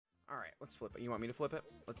Alright, let's flip it. You want me to flip it?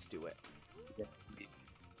 Let's do it. Yes, please.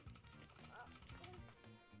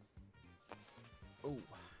 Oh.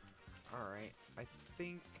 Alright. I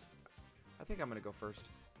think I'm gonna go first.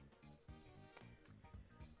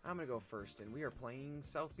 I'm gonna go first, and we are playing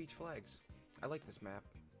South Beach Flags. I like this map.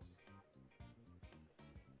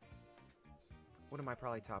 One of my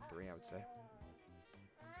probably top 3, I would say.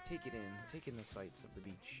 Take it in. Take in the sights of the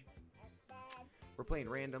beach. We're playing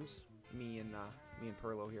randoms. Me and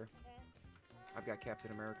Pirlo here. I've got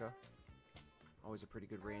Captain America. Always a pretty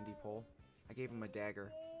good Randy pull. I gave him a dagger.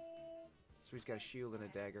 So he's got a shield and a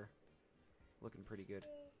dagger. Looking pretty good.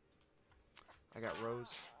 I got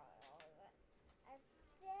Rose.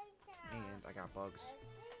 And I got Bugs.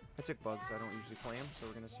 I took Bugs. I don't usually play him, so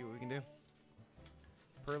we're going to see what we can do.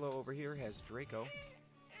 Pirlo over here has Draco.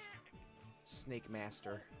 Snake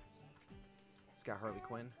Master. He's got Harley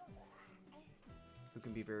Quinn, who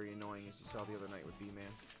can be very annoying, as you saw the other night with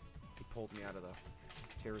B-Man. He pulled me out of the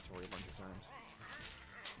territory a bunch of times.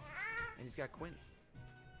 And he's got Quint.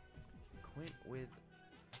 Quint with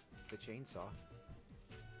the chainsaw.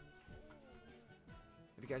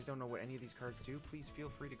 If you guys don't know what any of these cards do, please feel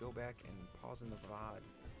free to go back and pause in the VOD.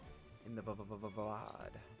 In the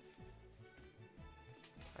VOD.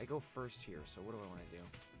 I go first here, so what do I want to do?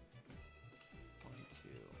 1, 2,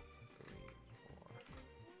 3, 4.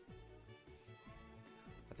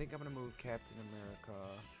 I think I'm going to move Captain America.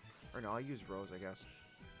 Or no, I'll use Rose, I guess.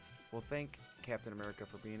 We'll thank Captain America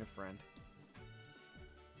for being a friend.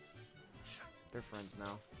 They're friends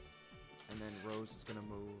now. And then Rose is going to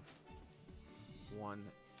move 1,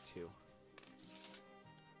 2.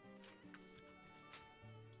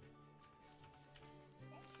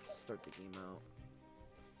 Start the game out.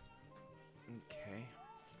 Okay.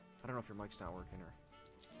 I don't know if your mic's not working or...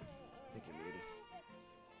 I think you're muted.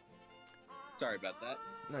 Sorry about that.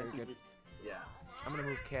 No, you're good. Yeah. I'm gonna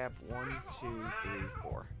move Cap 1, 2, 3,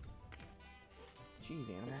 4. Jeez,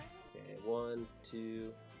 animal. Okay, 1,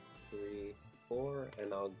 2, 3, 4,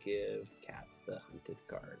 and I'll give Cap the hunted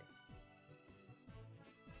card.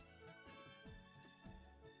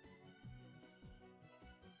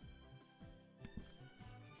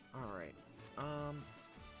 Alright.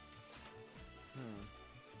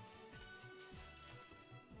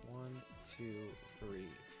 1, 2, 3,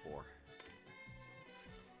 4.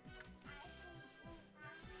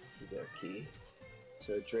 Okey-dokey.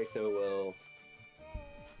 So Draco will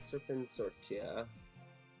Serpent Sortia.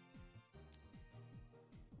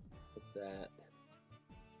 Put that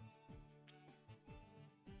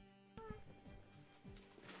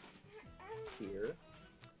here.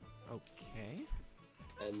 Okay.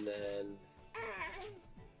 And then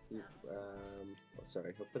oh,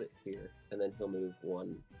 sorry, he'll put it here, and then he'll move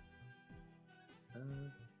 1.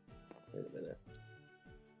 Wait a minute.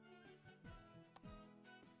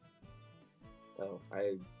 Oh,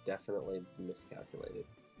 I definitely miscalculated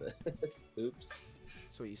this. Oops.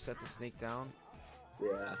 So you set the snake down,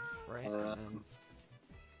 Yeah. right? And then...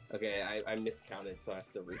 Okay, I miscounted, so I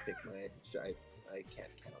have to rethink my... I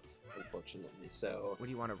can't count, unfortunately, so... What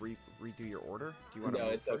do you want to redo your order? Do you want to No,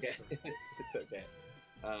 move it's first? okay. It's okay.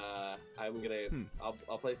 I'm gonna...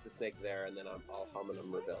 I'll place the snake there, and then I'll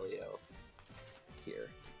Hominum Revelio here.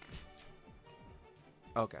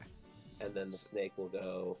 Okay. And then the snake will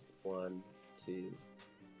go 1, 2,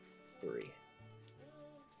 3.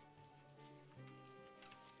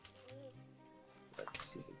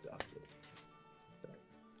 He's exhausted. Sorry.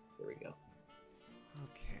 There we go.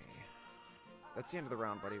 Okay. That's the end of the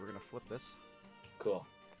round, buddy. We're going to flip this. Cool.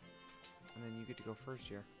 And then you get to go first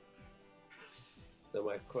here. So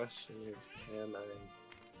my question is, can I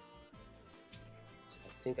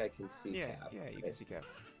think I can see Cap. Yeah, you can see Cap.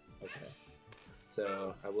 Okay.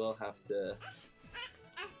 So I will have to...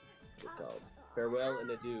 What's it called? Farewell and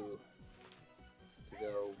adieu. To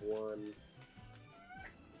go 1,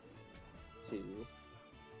 2...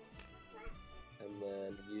 and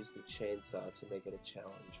then use the chainsaw to make it a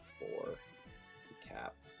challenge for the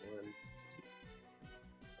Cap. 1, 2.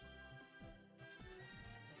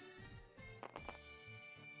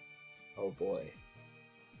 Oh boy.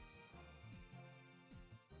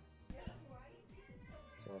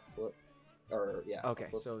 So I'll flip. Or yeah. Okay,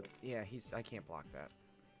 flip so it. yeah, I can't block that.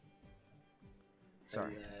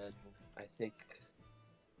 Sorry. And then I think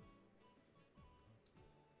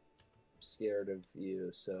I'm scared of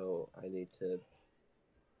you, so I need to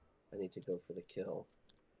go for the kill.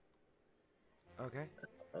 Okay.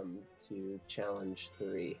 To challenge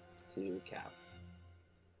 3 to Cap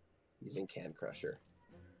using Can Crusher.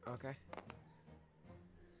 Okay.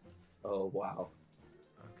 Oh wow.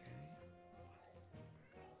 Okay.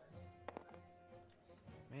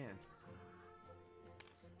 Man.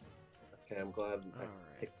 Okay, I'm glad I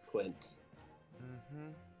Alright. picked Quint.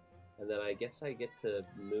 Mm-hmm. And then I guess I get to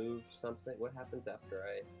move something. What happens after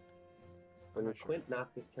I... When not sure. Quint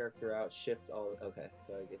knocked his character out, shift all... Okay,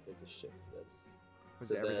 so I get to just shift this. Was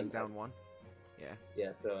So everything then down 1? Yeah.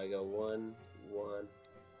 Yeah, so I go 1, 1,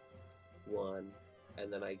 1,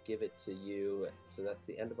 and then I give it to you. So that's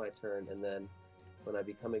the end of my turn, and then when I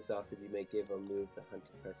become exhausted, you may give or move the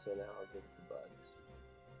hunting card. So now I'll give it to Bugs.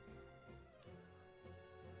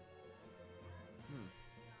 Hmm.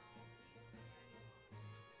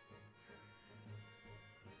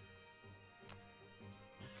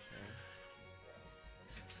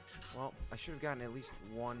 Okay. Well, I should have gotten at least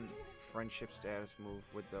one friendship status move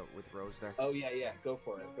with Rose there. Oh yeah, go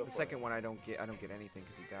for it. The second one I don't get anything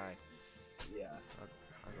because he died. Yeah.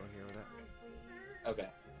 I'll go here with it. Okay.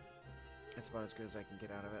 That's about as good as I can get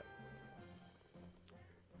out of it.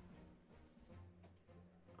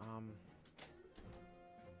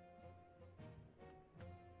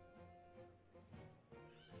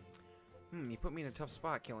 You put me in a tough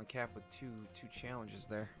spot killing Cap with two challenges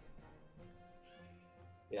there.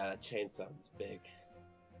 Yeah, that chainsaw was big.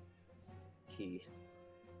 It's the key.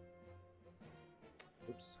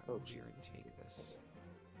 Oops. I'll Oh, go here jeez. and take this.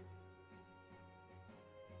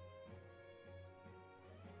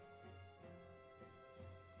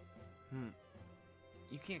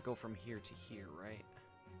 You can't go from here to here, right?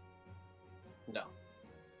 No.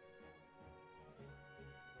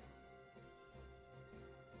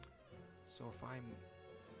 So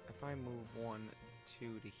if I move 1,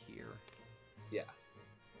 2 to here. Yeah.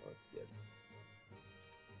 That's good.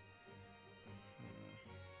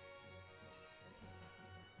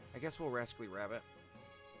 I guess we'll Rascally Rabbit.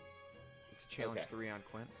 It's a challenge Okay. 3 on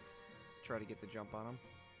Quint. Try to get the jump on him.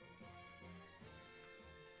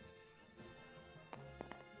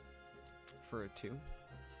 For a 2.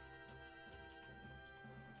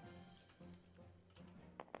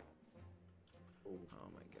 Ooh. Oh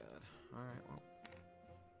my god. Alright, well.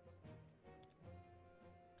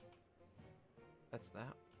 That's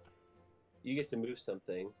that. You get to move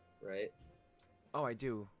something, right? Oh, I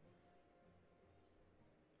do.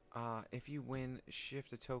 If you win,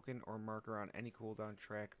 shift a token or marker on any cooldown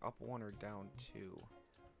track up 1 or down 2.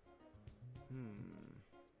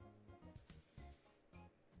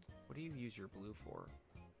 What do you use your blue for?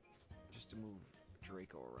 Just to move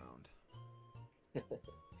Draco around.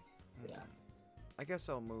 Yeah. I guess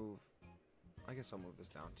I'll move this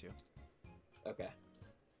down too. Okay.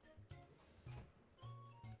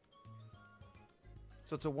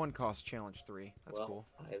 So it's a 1-cost challenge 3. That's well, cool.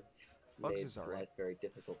 I've Bugs made is alright. life very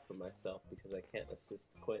difficult for myself because I can't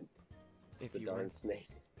assist Quint. If The you darn win. snake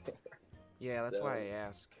is there. Yeah, that's So- why I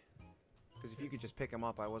ask. Because if you could just pick him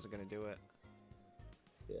up, I wasn't gonna do it.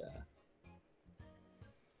 Yeah.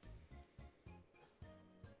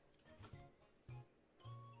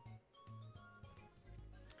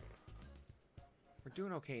 We're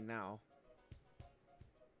doing okay now.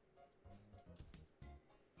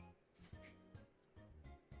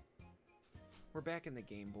 We're back in the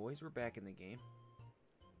game, boys. We're back in the game.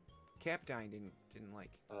 Cap dying didn't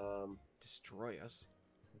like destroy us.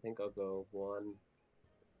 I think I'll go 1,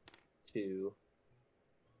 2,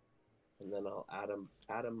 and then I'll add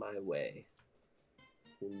him my way.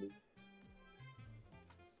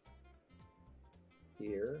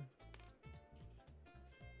 Here,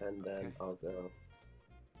 and then Okay. I'll go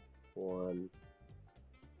 1,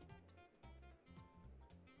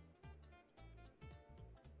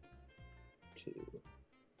 2.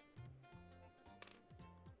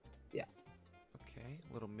 Yeah. Okay,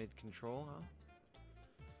 a little mid control, huh?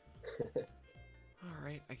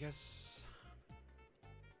 Alright, I guess.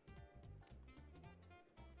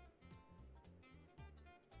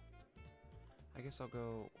 I'll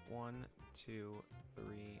go 1, 2,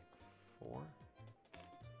 3, 4.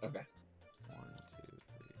 Okay. 1, 2,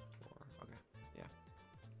 3, 4. Okay, yeah.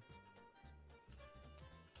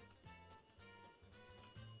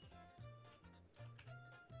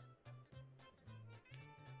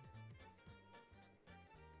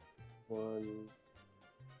 One,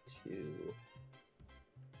 2.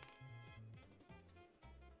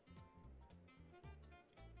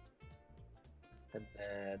 And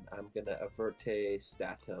then I'm gonna averte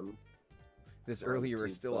statum. This 1, earlier 2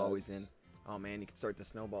 is still always in. bugs. Oh man, you can start the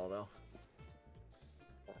snowball though.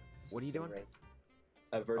 What are you It's in doing? range.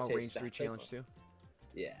 Averte Oh, range 3 statum. challenge too?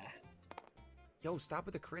 Yeah. Yo, stop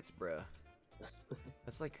with the crits, bruh.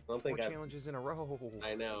 That's like I don't 4 think I've- challenges in a row.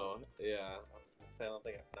 I know. Yeah. I was gonna say I don't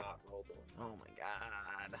think I've not rolled one. Oh my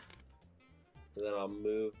god. So then I'll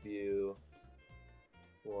move you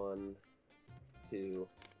 1, 2,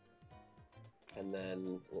 And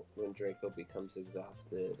then when Draco becomes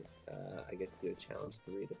exhausted, I get to do a challenge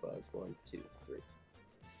 3 to bugs. 1, 2, 3.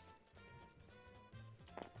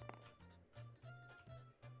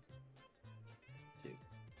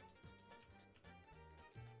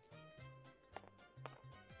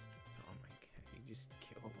 Oh my god, you just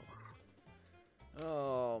killed him.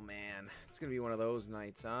 Oh man, it's gonna be one of those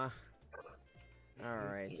nights, huh?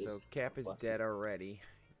 Alright, so Cap is dead already.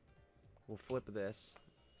 We'll flip this.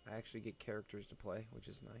 I actually get characters to play, which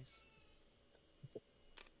is nice.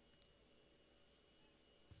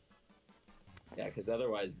 Yeah, because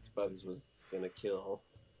otherwise Bugs was gonna kill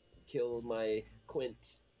my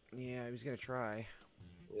Quint. Yeah, he was gonna try.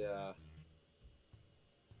 Yeah.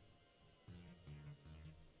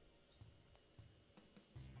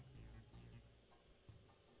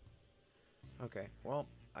 Okay, well,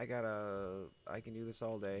 I can do this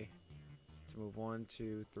all day. To move 1,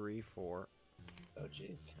 2, 3, 4. Oh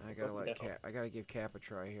jeez. I gotta No. I gotta give Cap a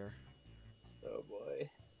try here. Oh boy.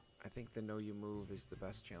 I think the no you move is the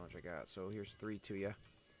best challenge I got. So here's 3 to you.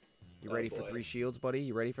 You Oh ready for boy. 3 shields, buddy?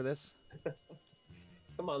 You ready for this?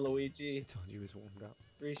 Come on, Luigi. I told you he was warmed up.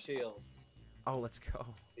 3 shields. Oh, let's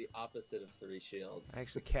go. The opposite of 3 shields.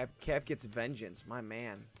 Actually, Cap gets vengeance. My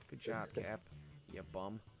man. Good job, Cap. You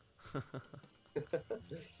bum.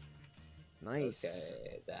 Nice.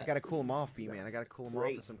 Okay, I gotta cool him off, B-Man. I gotta cool him off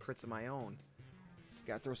great. with some crits of my own.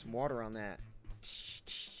 Gotta throw some water on that.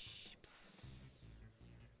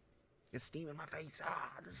 It's steam in my face.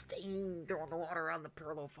 Ah, the steam. Throwing the water on the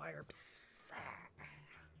Pirlo fire.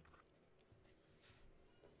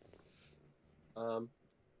 I'll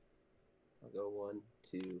go 1,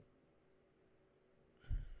 2.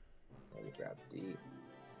 Let me grab D.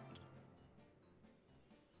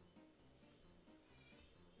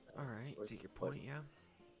 Alright, Where's take your the foot? point, yeah.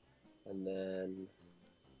 And then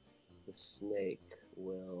the snake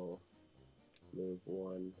will move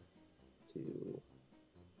 1, 2.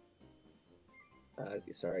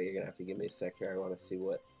 Sorry, you're gonna have to give me a sec here. I want to see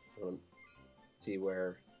see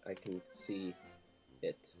where I can see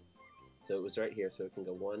it. So it was right here, so it can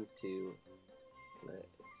go 1, 2. Can I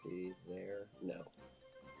see there? No.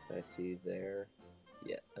 Can I see there?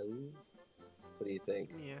 Yeah. Oh. What do you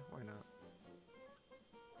think? Yeah, why not?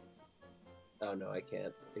 Oh no, I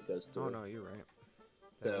can't. It goes through. Oh no, you're right.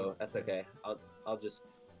 So that's okay. I'll just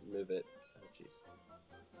move it. Oh jeez.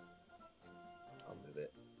 I'll move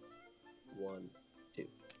it. 1, 2.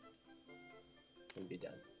 And be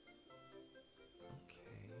done.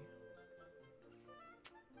 Okay.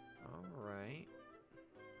 Alright.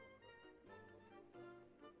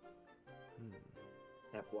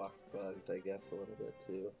 That blocks bugs, I guess, a little bit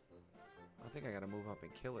too. I think I gotta move up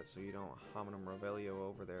and kill it so you don't Hominum Revelio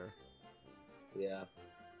over there. Yeah.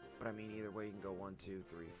 But I mean, either way, you can go 1, 2,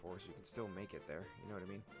 3, 4, so you can still make it there. You know what I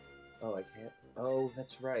mean? Oh, I can't. Oh,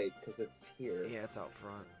 that's right, because it's here. Yeah, it's out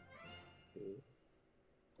front.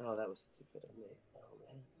 Oh, that was stupid of me. Oh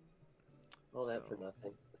man. All that for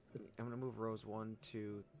nothing. I'm gonna move rows 1,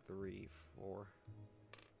 2, 3, 4.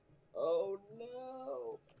 Oh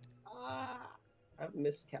no! Ah! I've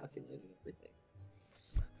miscalculated everything.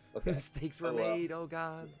 Okay. Mistakes were made. Oh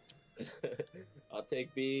god. I'll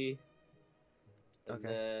take B. And Okay.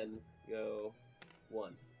 then go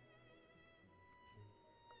 1.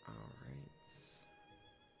 Alright.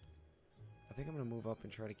 I think I'm gonna move up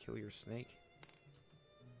and try to kill your snake.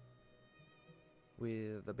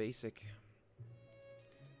 With a basic.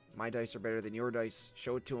 My dice are better than your dice.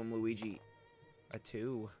 Show it to him, Luigi. A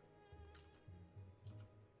 2.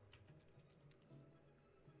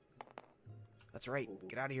 That's right. Ooh.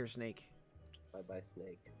 Get out of here, snake. Bye-bye,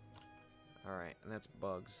 snake. Alright, and that's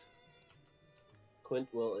bugs. Quint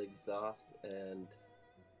will exhaust and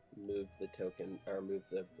move the token, or move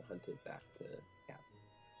the hunted back to Cap.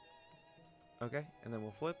 Okay, and then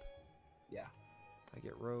we'll flip. Yeah. I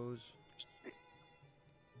get Rose.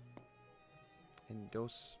 And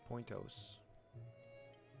Dos Pointos.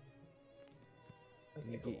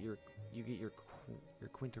 And Okay, you cool. get your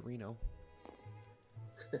Quintarino.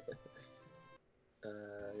 Yeah.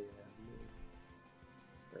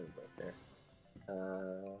 Start right there.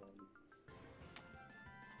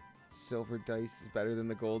 Silver dice is better than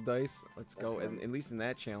the gold dice. Let's go. Okay. At least in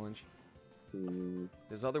that challenge. Hmm.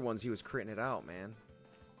 There's other ones he was critting it out, man.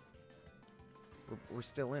 We're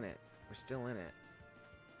still in it. We're still in it.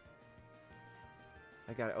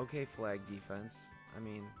 I got okay flag defense. I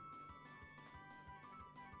mean...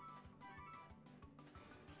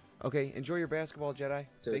 Okay, enjoy your basketball, Jedi.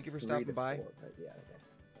 So Thank you for it's 3 stopping to by. 4, right? Yeah,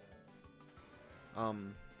 okay.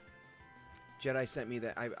 Jedi sent me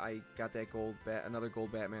that. I got that another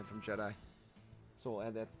gold Batman from Jedi. So we'll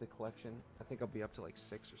add that to the collection. I think I'll be up to like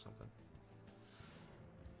 6 or something.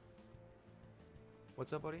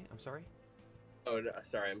 What's up, buddy? I'm sorry. Oh, no,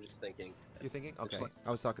 sorry. I'm just thinking. You're thinking? It's Okay. like- I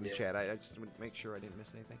was talking to yeah. Chad. I just would make sure I didn't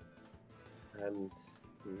miss anything.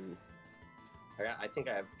 I think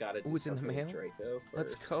I've got to do Ooh, it's in the something with mail? Draco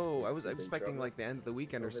Let's first. go. I was He's in expecting trouble like the end of the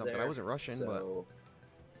weekend or over something. I there. wasn't rushing, but So,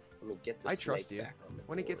 let me get the I trust snake you. back on the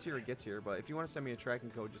When it gets board, here, it gets here. But if you want to send me a tracking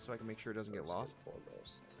code just so I can make sure it doesn't get first and lost,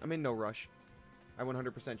 foremost. I'm in no rush. I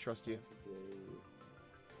 100% trust you.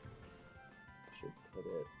 Should put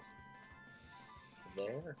it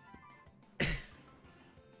there.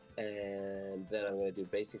 And then I'm going to do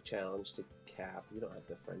basic challenge to Cap. You don't have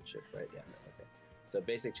the friendship, right? Yeah, no, okay. So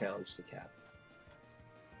basic challenge to Cap.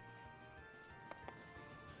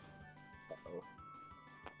 Uh-oh.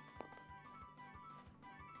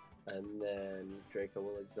 And then Draco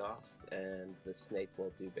will exhaust, and the snake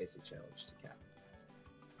will do basic challenge to Cap.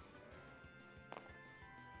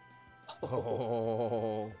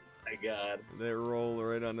 Oh, My God. they roll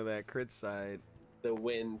right onto that crit side. The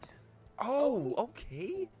wind. Oh,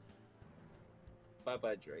 okay.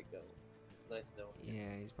 Bye-bye, Draco. It's nice knowing you.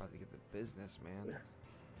 Yeah, he's about to get the business, man.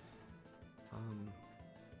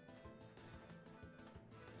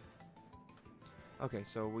 Okay,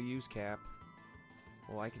 so we'll use Cap.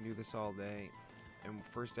 Well, I can do this all day. And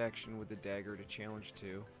first action with the dagger to challenge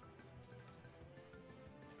 2.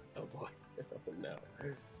 Oh, boy. Oh, no.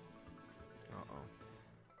 Uh-oh.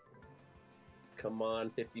 Come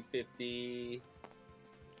on, 50-50.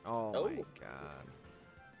 Oh, Oh. my God.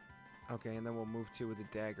 Okay, and then we'll move 2 with the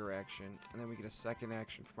dagger action. And then we get a second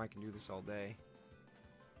action from I can do this all day.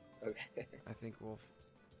 Okay. I think we'll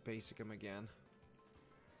basic him again.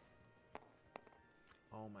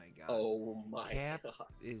 Oh my God. Oh my Cap God.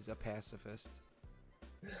 is a pacifist.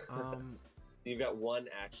 You've got one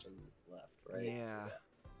action left, right? Yeah.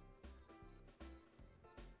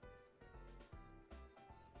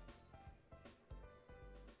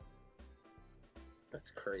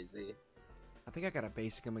 That's crazy. I think I gotta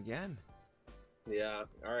basic him again. Yeah.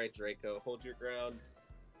 All right, Draco. Hold your ground.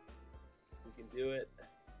 You can do it.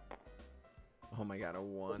 Oh my God, a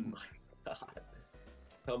 1. Oh my God.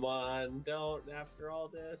 Come on. Don't after all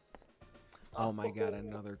this. Oh my God,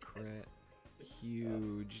 another crit.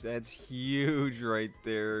 Huge. That's huge right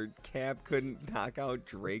there. Cap couldn't knock out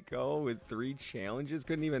Draco with 3 challenges.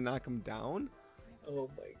 Couldn't even knock him down. Oh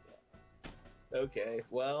my God. Okay.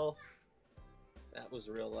 Well, that was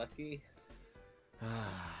real lucky.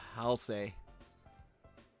 I'll say.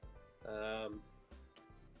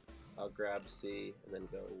 I'll grab C and then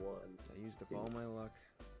go 1. I used up all my luck.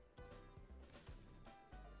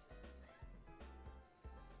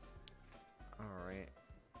 Alright.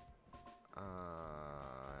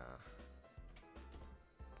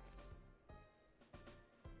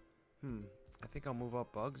 I think I'll move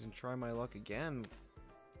up Bugs and try my luck again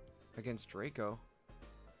against Draco.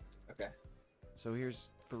 Okay. So here's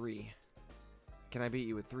 3. Can I beat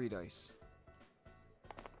you with 3 dice?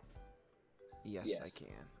 Yes, I Yes.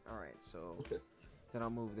 can. Alright, so then I'll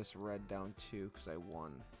move this red down 2 because I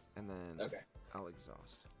won. And then Okay. I'll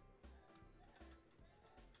exhaust.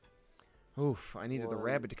 Oof, I needed the 1,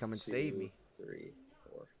 rabbit to come and save 2, me. 3,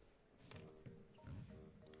 4.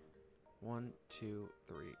 1, 2,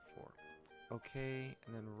 3, 4. Okay,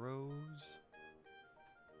 and then Rose.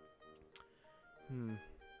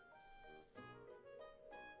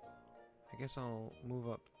 I guess I'll move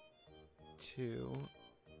up 2.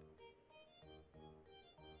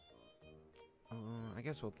 I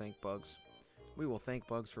guess we'll thank Bugs. We will thank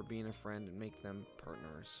Bugs for being a friend and make them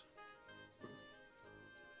partners.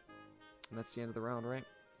 And that's the end of the round, right?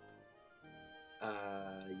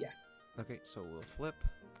 Yeah. Okay, so we'll flip.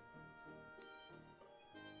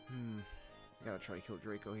 I gotta try to kill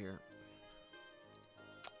Draco here.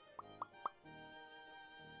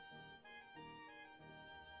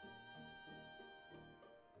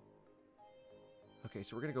 Okay,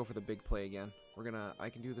 so we're gonna go for the big play again. I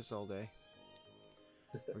can do this all day.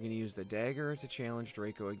 We're gonna use the dagger to challenge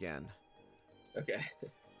Draco again. Okay.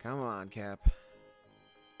 Come on, Cap.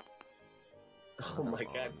 Oh my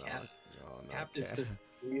Oh, God, no. Cap. Oh, no, Cap is just,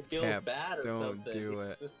 he feels Cap, bad or don't something. do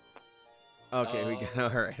It's it. just- Okay, we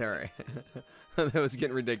got. All right. That was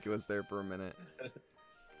getting ridiculous there for a minute.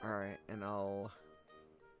 All right, and I'll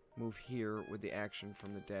move here with the action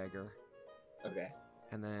from the dagger, Okay.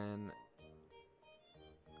 and then,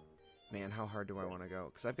 man, how hard do I want to go?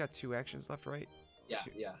 Because I've got 2 actions left, right? Yeah,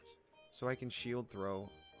 Two. yeah. So I can shield throw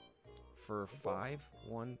for 5.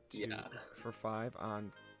 1, 2, Yeah. for 5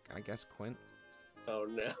 on, I guess, Quint. Oh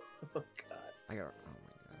no. Oh God. I got. Oh my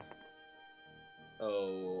God.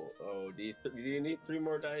 Oh. Do you need 3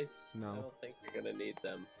 more dice? No. I don't think you're gonna need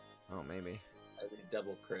them. Oh, maybe. I need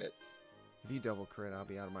double crits. If you double crit, I'll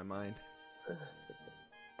be out of my mind.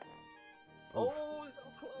 Oh, Oh, so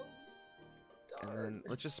close. and Darn. then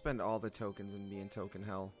let's just spend all the tokens and be in token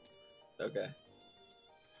hell. Okay.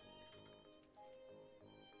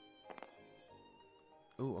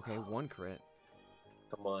 Ooh, okay, 1 crit.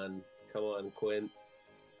 Come on, Quint.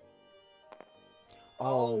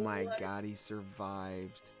 Oh my what? god, he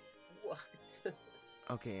survived. What?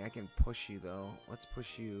 Okay, I can push you though. Let's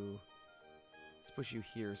push you. Let's push you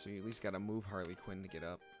here, so you at least gotta move Harley Quinn to get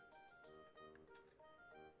up.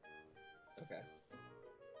 Okay.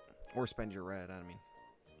 Or spend your red, I mean.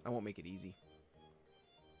 I won't make it easy.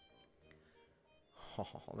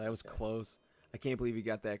 Oh, that was close. I can't believe he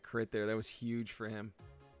got that crit there. That was huge for him.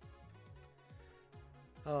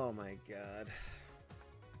 Oh my god.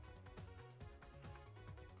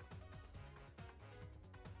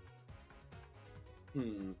 I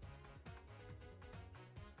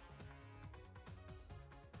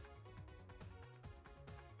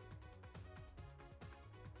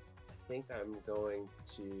think I'm going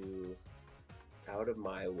to out of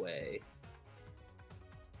my way.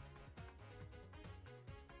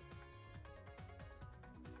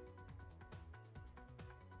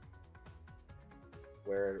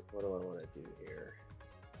 What do I want to do here?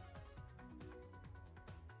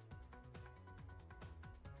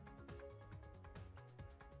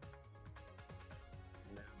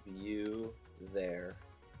 Move you there.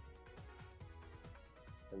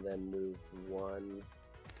 And then move 1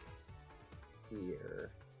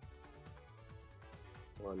 here.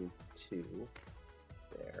 1, 2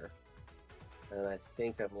 there. And I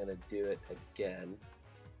think I'm going to do it again.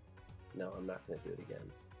 No, I'm not going to do it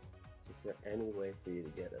again. Is there any way for you to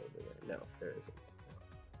get over there? No, there isn't.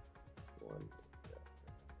 No. 1, 2,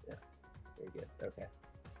 yeah, very good. Okay.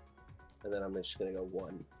 And then I'm just going to go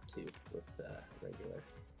 1, 2 with regular.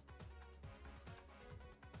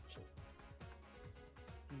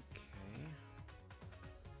 Okay.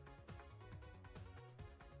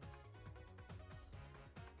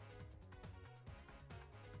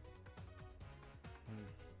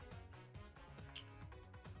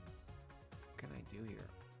 What can I do here?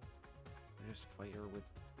 I just fight her with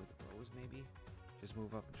Rose, maybe? Just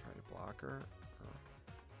move up and try to block her? Or...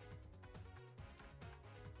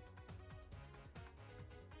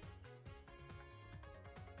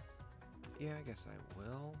 Yeah, I guess I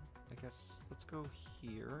will. I guess let's go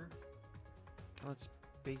here. Let's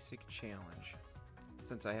basic challenge.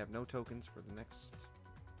 Since I have no tokens for the next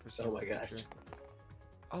foreseeable Oh my gosh. future.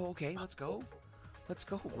 Oh, okay, let's go. Let's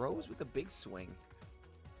go. Rose with a big swing.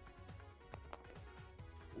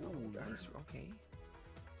 Ooh, nice. Okay.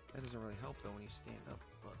 That doesn't really help, though, when you stand up,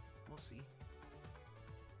 but we'll see.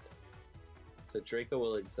 So Draco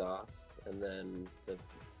will exhaust, and then the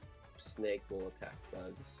snake will attack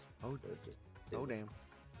bugs. Oh, Just oh damn.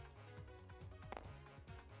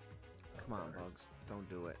 Come on, bugs. Don't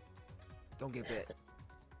do it. Don't get bit.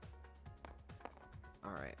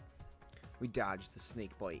 Alright. We dodged the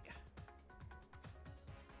snake bite.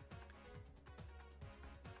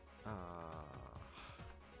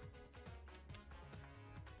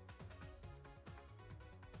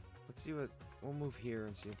 Let's see what... We'll move here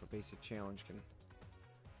and see if a basic challenge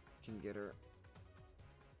can get her.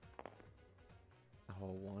 A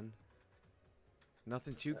whole 1.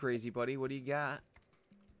 Nothing too crazy, buddy. What do you got?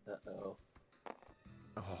 Uh-oh.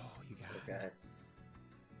 Oh, you got Okay. it.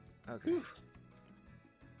 Okay. Whew.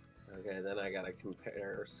 Okay, then I gotta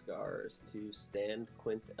compare scars to stand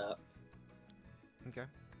Quint up. Okay.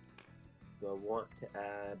 Do I want to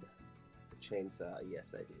add a chainsaw?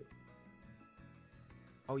 Yes, I do.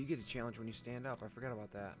 Oh, you get a challenge when you stand up. I forgot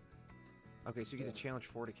about that. Okay, so you get a challenge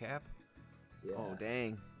 4 to Cap? Yeah. Oh,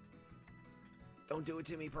 dang. Don't do it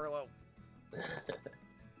to me, Pirlo.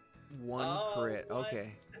 1 crit. What?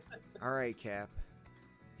 Okay. Alright, Cap.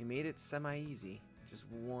 You made it semi-easy. Just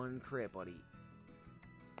 1 crit, buddy.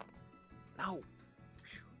 No.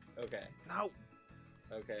 Okay. No.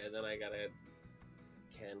 Okay, and then I got a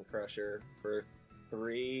Can Crusher for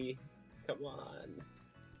 3. Come on.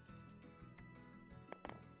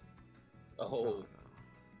 Oh. No.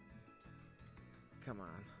 Come on.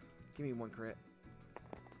 Give me 1 crit.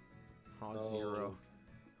 Oh, 0.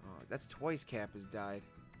 Oh, that's twice Cap has died.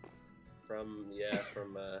 From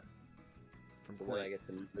so then I get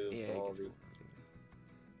to move all these.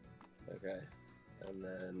 Okay. And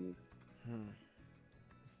then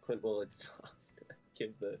Quint will exhaust.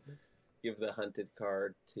 give the hunted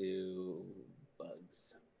card to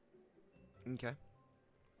bugs. Okay.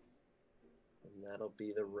 And that'll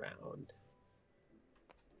be the round.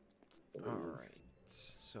 Alright.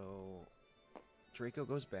 So Draco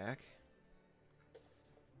goes back.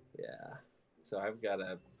 Yeah. So I've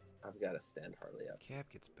gotta stand Harley up. Cap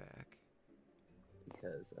gets back.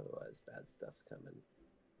 because otherwise bad stuff's coming.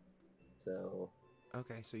 So.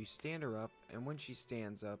 Okay, so you stand her up, and when she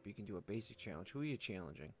stands up, you can do a basic challenge. Who are you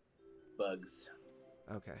challenging? Bugs.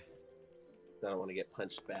 Okay. I don't want to get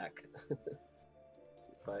punched back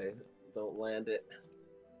if I don't land it.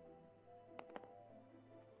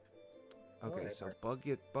 Okay, so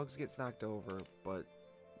Bugs gets knocked over, but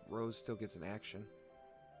Rose still gets an action.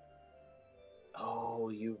 Oh,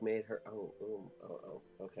 you made her. Oh.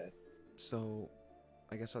 Okay. So,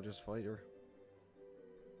 I guess I'll just fight her.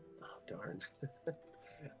 Oh, darn. I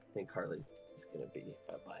think Harley's gonna be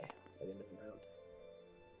bye-bye by the end of the round.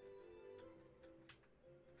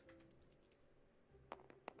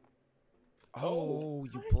 Oh,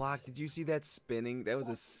 you blocked. Did you see that spinning? That was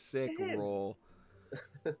a sick roll.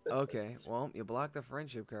 Okay, well, you blocked the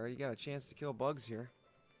friendship card. You got a chance to kill Bugs here.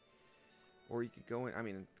 Or you could go in. I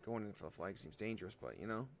mean, going in for the flag seems dangerous, but you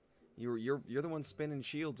know, you're the one spinning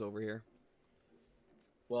shields over here.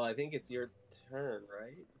 Well, I think it's your turn,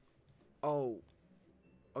 right? Oh,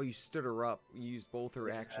 you stood her up. You used both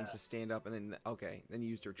her actions to stand up, and then then you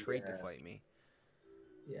used her trait to fight me.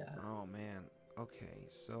 Yeah. Oh man. Okay,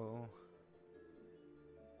 so.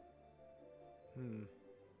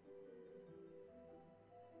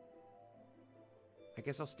 I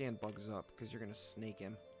guess I'll stand Bugs up because you're gonna snake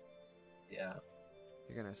him. Yeah.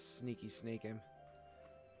 You're gonna sneaky snake him.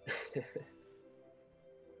 If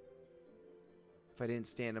I didn't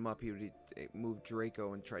stand him up, he would move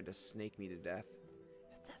Draco and tried to snake me to death.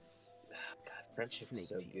 God, friendship's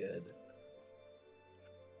so good.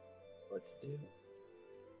 What to do?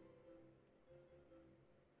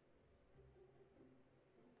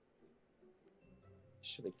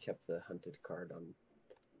 Should have kept the hunted card on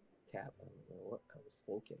Cap. I don't know what I was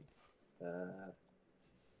thinking.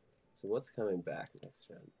 So what's coming back next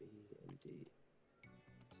round? B and D.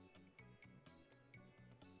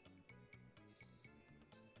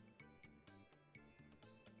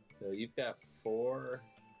 So you've got 4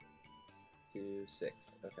 to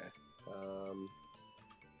 6. Okay.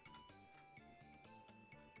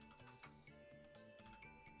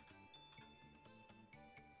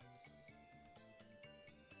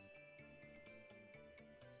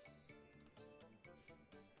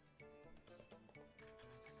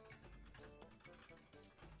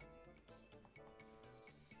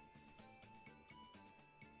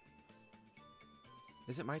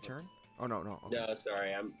 Is it my turn? Oh no. Okay. No,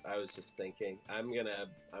 sorry. I was just thinking. I'm gonna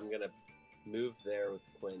move there with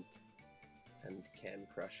Quint and Can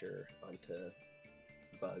Crusher onto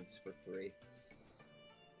Bugs for 3.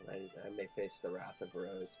 I may face the wrath of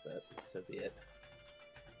Rose, but so be it.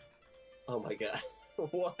 Oh my god.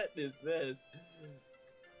 What is this?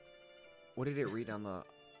 What did it read on the...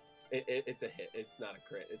 It's a hit. It's not a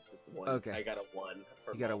crit. It's just a 1. Okay. I got a 1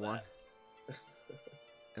 from You got a all 1? that.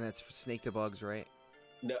 And that's snake to Bugs, right?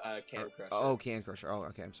 No, Can Crusher. Oh, Can Crusher. Oh,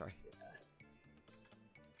 okay, I'm sorry. Yeah.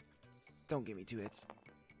 Don't give me 2 hits.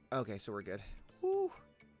 Okay, so we're good. Woo!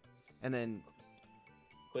 And then...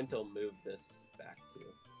 Quint will move this back to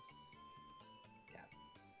Cap.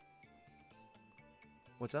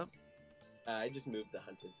 What's up? I just moved the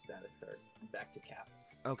hunted status card back to Cap.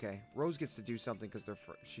 Okay, Rose gets to do something because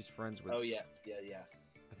she's friends with... Oh, yes. Yeah.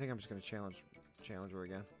 I think I'm just going to challenge her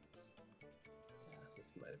again. Yeah,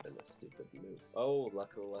 this might have been a stupid move. Oh,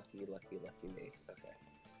 lucky me. Okay.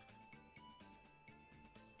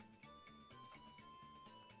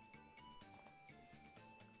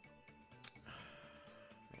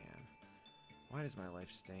 Man, why does my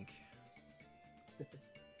life stink?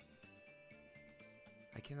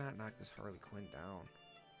 I cannot knock this Harley Quinn down.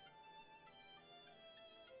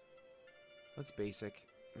 Let's basic.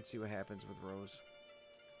 Let's see what happens with Rose.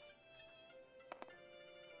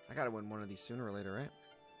 I gotta win one of these sooner or later, right?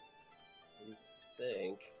 I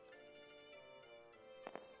think.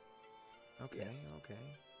 Okay, yes. Okay.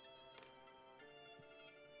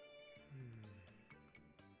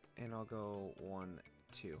 And I'll go 1,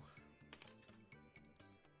 2.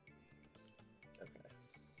 Okay.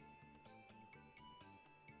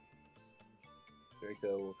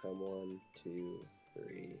 Draco will come 1, 2,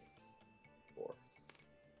 3, 4.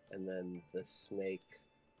 And then the snake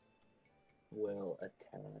will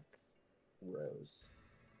attack Rose.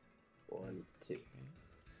 1, 2. Okay.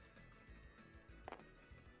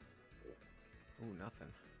 Ooh,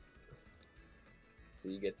 nothing. So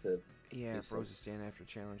you get to... Yeah, if Rose is standing after a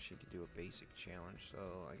challenge, she could do a basic challenge.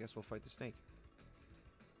 So I guess we'll fight the snake.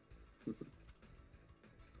 Oh,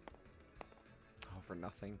 for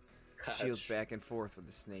nothing. Gosh. Shields back and forth with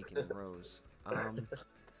the snake and Rose.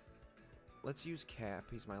 Let's use Cap.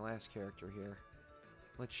 He's my last character here.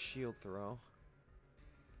 Let's shield throw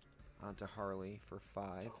onto Harley for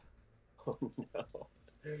 5. Oh no.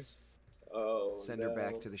 Oh Send no. her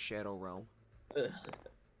back to the Shadow Realm.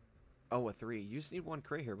 Oh, a 3. You just need 1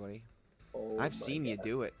 crit here, buddy. Oh I've my seen you God.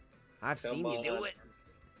 do it. I've Come seen you do on. it.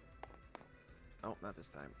 Oh, not this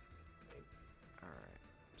time. Alright.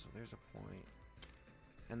 So there's a point.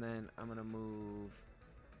 And then I'm going to move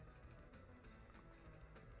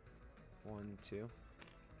 1, 2.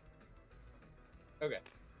 Okay.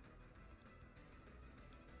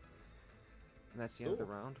 And that's the end of the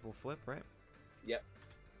round. We'll flip, right? Yep.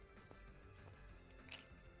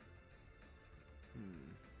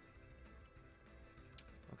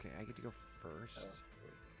 Okay, I get to go first. Oh.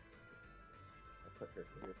 I'll put her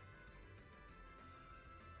here.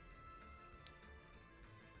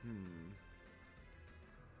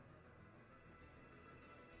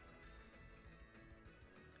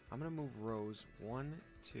 I'm gonna move Rose 1,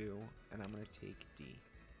 2, and I'm gonna take D.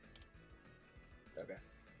 Okay.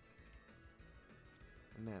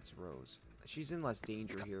 And that's Rose. She's in less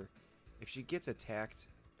danger here. If she gets attacked,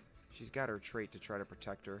 she's got her trait to try to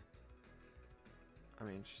protect her. I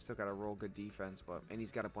mean, she's still got to roll good defense, and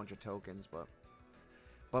he's got a bunch of tokens, but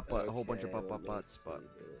Okay, a whole bunch of let me buts, see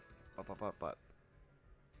here. but.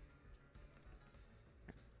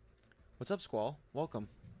 What's up, Squall? Welcome.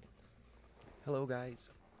 Hello, guys.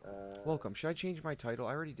 Welcome. Should I change my title?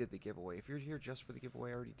 I already did the giveaway. If you're here just for the giveaway,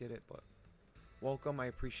 I already did it, but welcome. I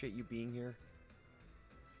appreciate you being here.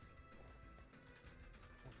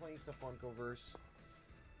 We're playing some Funkoverse.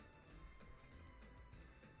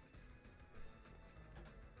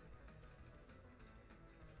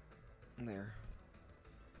 There.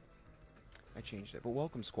 I changed it, but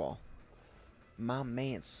welcome, Squall. My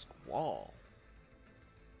man, Squall.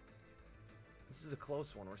 This is a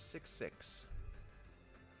close one. We're 6-6.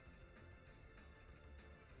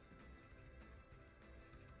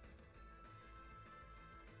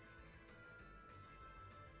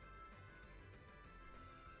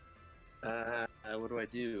 What do I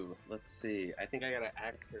do? Let's see. I think I gotta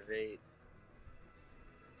activate.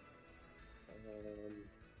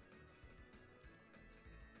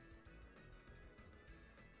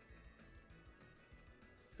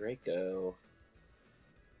 Draco.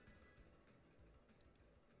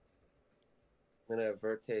 I'm gonna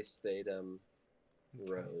Verte Statum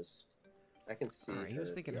Rose. I can see. Alright, he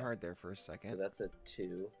was thinking hard there for a second. So that's a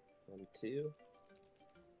 2. 1, 2.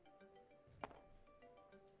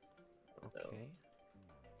 Okay.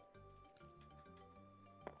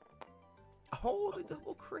 Oh, the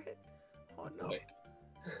double crit! Oh no. Wait.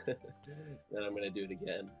 Then I'm gonna do it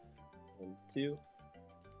again. 1, 2.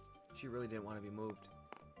 She really didn't want to be moved.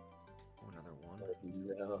 Oh, another 1.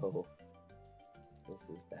 Oh no. This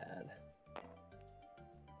is bad.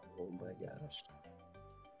 Oh my gosh.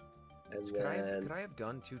 And So then... could I have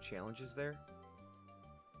done 2 challenges there?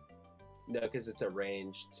 No, because it's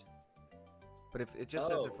arranged. But if it just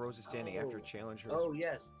says if Rose is standing after a challenge. Oh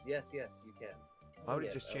yes, you can. I would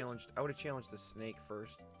have just challenged. I would have challenged the snake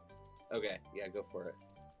first. Okay, yeah, go for it.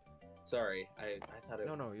 Sorry, I thought it.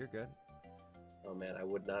 No, you're good. Oh man, I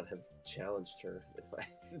would not have challenged her if I.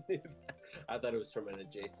 I thought it was from an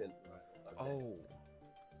adjacent. Okay. Oh.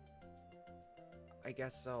 I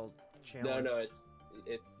guess I'll challenge. No,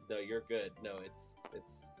 it's no, you're good. No, it's.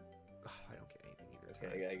 Oh, I don't get anything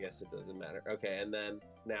either. Okay, I guess it doesn't matter. Okay, and then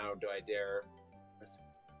now, do I dare?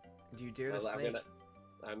 Do you dare the snake?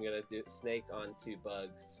 I'm gonna do snake on 2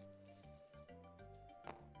 bugs.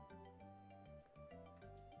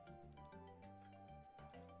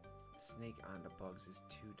 Snake onto bugs is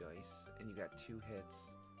 2 dice, and you got 2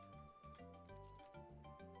 hits.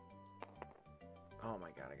 Oh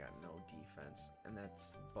my god, I got no defense, and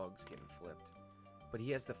that's bugs getting flipped. But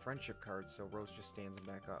he has the friendship card, so Rose just stands him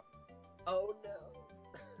back up. Oh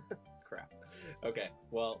no! Crap. Okay,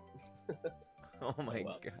 well. Oh my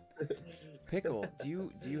god. Pickle, do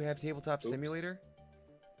you have Tabletop Simulator?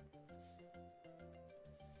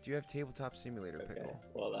 Do you have Tabletop Simulator, Pickle? Okay.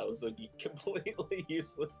 Well, that was a completely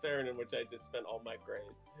useless turn in which I just spent all my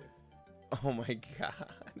grays. Oh my god.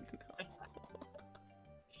 No.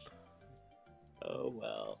 Oh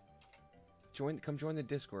well. Come join the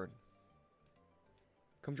Discord.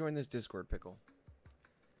 Come join this Discord, Pickle.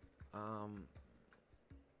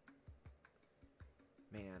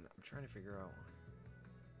 Man, I'm trying to figure out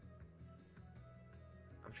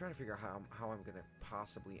how I'm gonna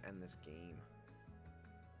possibly end this game.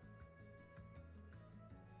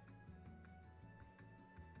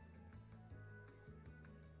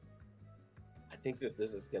 I think that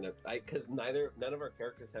this is gonna, because none of our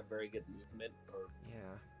characters have very good movement, or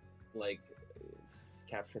like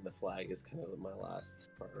capturing the flag is kind of my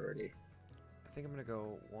last priority. I think I'm gonna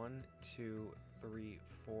go 1, 2, 3,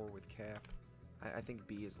 4 with Cap. I think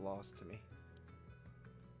B is lost to me.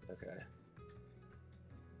 Okay.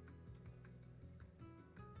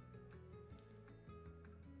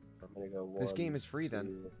 I'm gonna go one. This game is free then.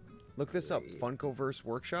 2, Look this up. 3. Funkoverse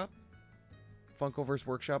Workshop. Funkoverse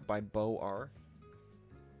Workshop by Bo R.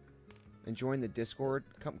 And join the Discord.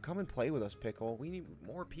 Come and play with us, Pickle. We need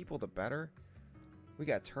more people, the better. We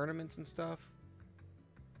got tournaments and stuff.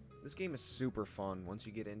 This game is super fun once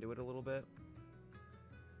you get into it a little bit.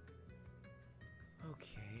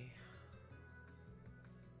 Okay.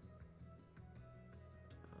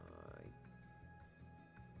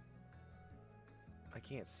 I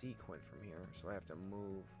can't see Quint from here, so I have to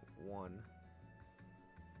move 1.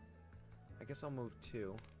 I guess I'll move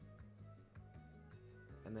 2.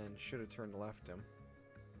 And then should have turned left him.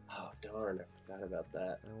 Oh, darn. I forgot about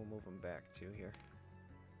that. And we'll move him back 2 here.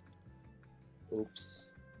 Oops.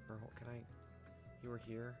 Or can I... You were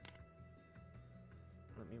here.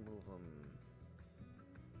 Let me move him...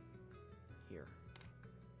 here.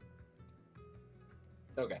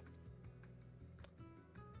 Okay.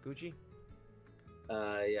 Gucci?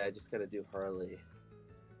 Yeah, I just gotta do Harley.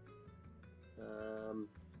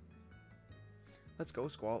 Let's go,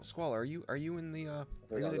 Squall. Squall, are you in the I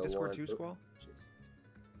are you in the go Discord 1. too, Squall? Just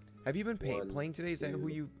Have you been 1, playing today? Is that who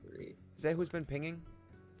 2, you 3. Is that who's been pinging?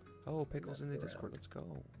 Oh, Pickle's That's in the the Discord. round. Let's go.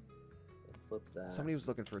 Flip that. Somebody was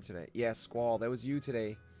looking for it today. Yeah, Squall, that was you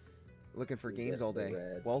today. Looking for You games get all the day.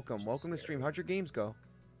 red, Welcome which is to stream. scary. How'd your games go?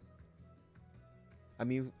 I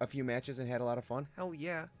mean, a few matches and had a lot of fun. Hell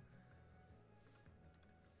yeah.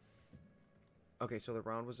 Okay, so the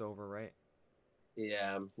round was over, right?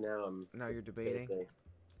 Yeah, now Now you're debating.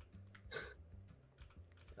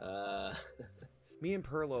 Uh, Me and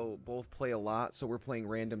Pirlo both play a lot, so we're playing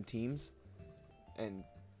random teams. And,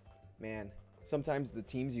 man, sometimes the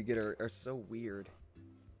teams you get are so weird.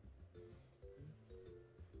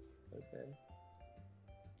 okay.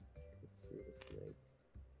 Let's see the snake.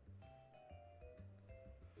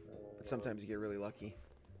 But sometimes you get really lucky.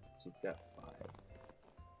 So you've got 5.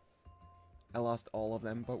 I lost all of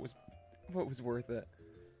them, but what was worth it?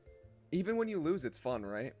 Even when you lose, it's fun,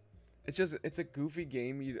 right? It's a goofy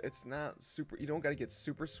game. It's not super. You don't got to get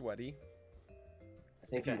super sweaty. I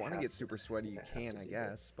think If you I want to have get super sweaty, you I have can, to I do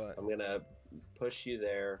guess. But I'm gonna push you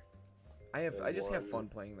there. I just have 1. fun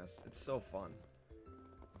playing this. It's so fun.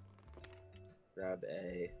 Grab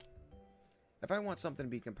A. If I want something to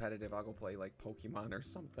be competitive, I'll go play like Pokemon or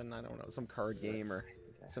something. I don't know, some card game or I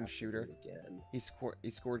think I some have to do shooter. it again. He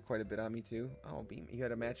scored quite a bit on me too. Oh, B. You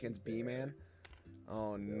had a match against B Man.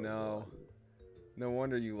 Oh no. 1, No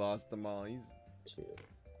wonder you lost them all. He's 2.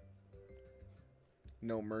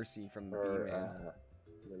 no mercy from the Or, B Man.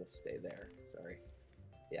 I'm gonna stay there. Sorry.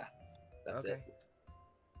 Yeah, that's Okay. it.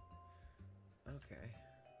 Okay.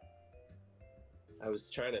 I was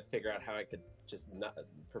trying to figure out how I could just not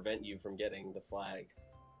prevent you from getting the flag.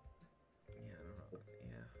 Yeah, I don't know.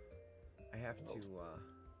 Yeah. I have to,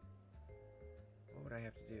 what would I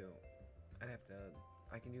have to do?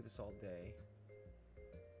 I can do this all day.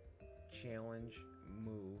 Challenge,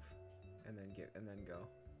 move, and then go.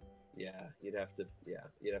 Yeah, you'd have to. Yeah,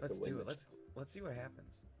 you'd have Let's to win. do it. this. Let's see what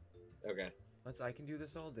happens. Okay. I can do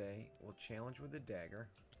this all day. We'll challenge with the dagger.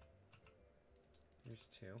 Here's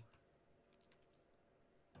 2.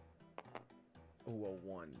 Oh, a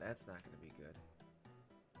 1. That's not going to be good.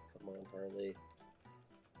 Come on, Harley.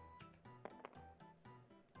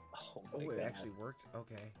 Oh my Oh, it God. actually worked.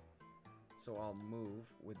 Okay. So I'll move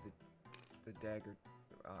with the dagger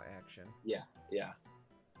action. Yeah, yeah.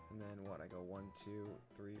 And then what? I go 1, 2,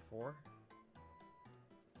 3, 4.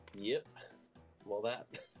 Yep. Well,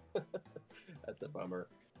 that's a bummer.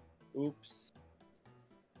 Oops.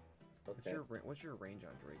 Okay. What's your range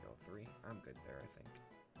on Draco? 3? I'm good there, I think.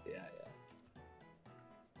 Yeah, yeah.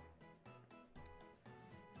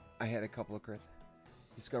 I had a couple of crits.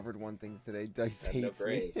 Discovered one thing today. Dice I have no hates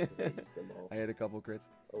grace me. 'cause I used them all. I had a couple crits.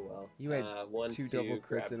 Oh well. You had 1, 2 2 double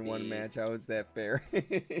crits in one B. match. How is that fair?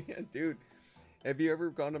 Dude, have you ever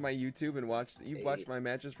gone to my YouTube and watched... You've watched 8. my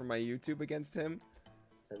matches from my YouTube against him?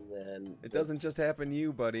 And then It doesn't just happen to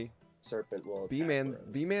you, buddy. serpent will attack B-Man Rose.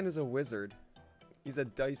 B-Man is a wizard. He's a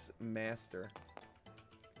dice master.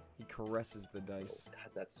 He caresses the Oh, dice.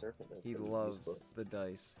 God, that serpent is He pretty loves useless. the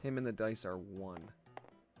dice. Him and the dice are one.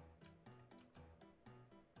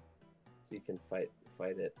 So you can fight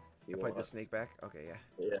it if you Fight want. the snake back? Okay, yeah.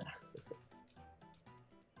 Yeah.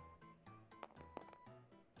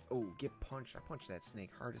 Oh, get punched. I punched that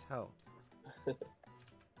snake hard as hell.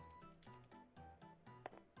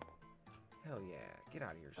 Hell yeah. Get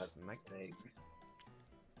out of here, That's snake. snake.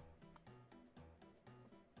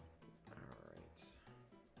 Alright.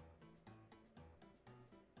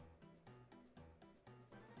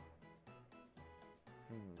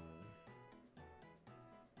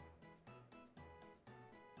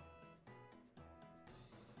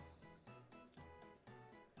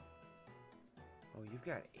 Oh, you've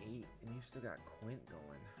got 8, and you've still got Quint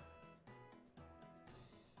going.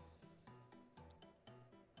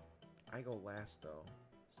 I go last though.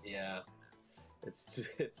 Yeah, it's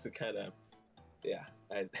kind of yeah.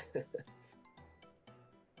 Let's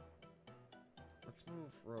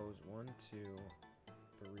move rows 1, 2,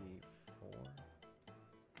 3, 4.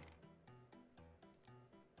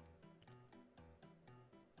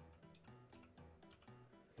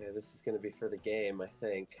 Okay, this is gonna be for the game, I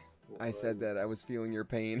think. I said that. I was feeling your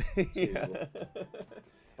pain. It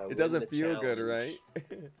It doesn't feel good, right?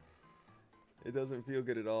 It doesn't feel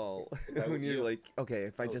good at all. When you're like, okay,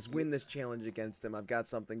 if I just win this challenge against him, I've got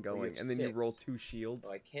something going, and then you roll 2 shields.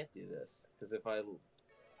 Oh, I can't do this because if I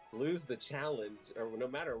lose the challenge, or no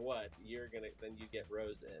matter what, then you get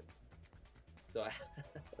Rose in. So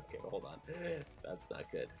okay, hold on, that's not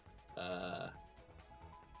good.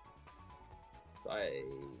 So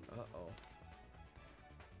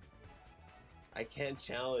I can't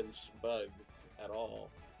challenge bugs at all.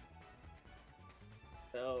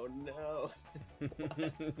 Oh no. You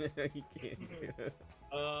can't do it.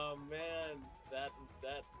 Oh man, that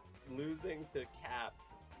losing to Cap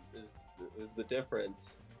is the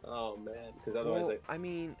difference. Oh man, because otherwise I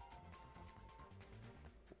mean,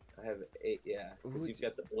 I have 8. Yeah, because you've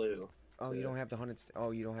got the blue. Oh, you don't have the hunted.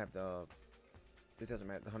 Oh, you don't have the. It doesn't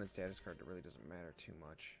matter. The hunted status card. It really doesn't matter too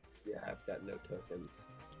much. Yeah, I've got no tokens.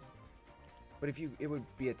 But if it would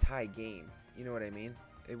be a tie game. You know what I mean?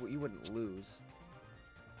 You wouldn't lose.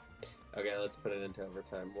 Okay, let's put it into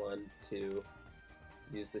overtime. 1, 2.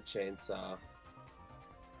 Use the chainsaw.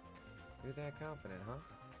 You're that confident, huh?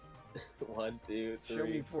 1, 2, 3. Show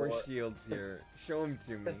me 4 4 shields here. Show them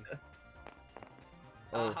to me.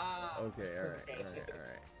 Oh, okay, alright.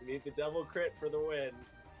 We need the double crit for the win.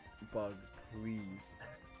 Bugs, please.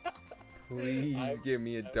 Please give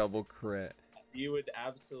me a double crit. You would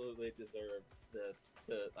absolutely deserve this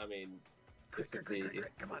I mean, this would be...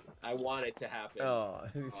 Come on. I want it to happen. Oh.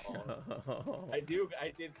 I did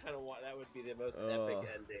kind of want... That would be the most epic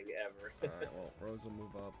ending ever. Alright, well, Rose will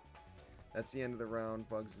move up. That's the end of the round.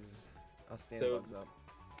 Bugs is... I'll stand Bugs up.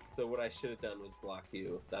 So what I should have done was block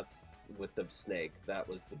you. That's with the snake. That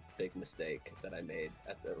was the big mistake that I made.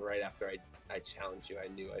 Right after I challenged you, I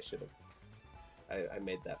knew I should have. I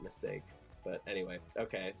made that mistake. But anyway,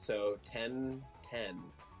 okay. So 10-10.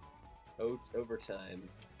 Overtime.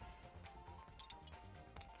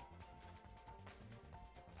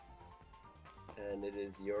 And it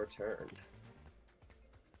is your turn.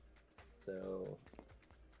 So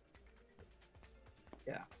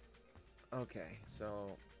yeah. Okay,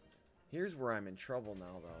 so here's where I'm in trouble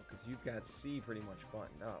now, though, because you've got C pretty much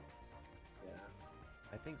buttoned up. Yeah.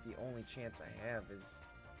 I think the only chance I have is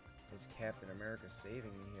Captain America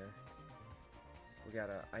saving me here.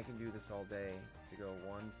 I can do this all day to go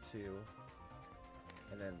 1, 2,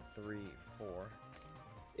 and then 3, 4.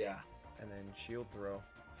 Yeah. And then shield throw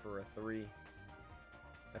for a 3.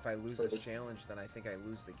 If I lose this challenge, then I think I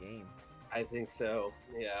lose the game. I think so,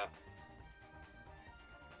 yeah.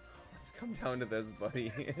 Let's come down to this,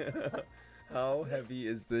 buddy. How heavy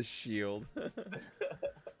is this shield?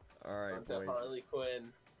 Alright, boys. Harley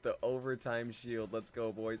Quinn. The overtime shield. Let's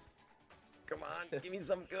go, boys. Come on, give me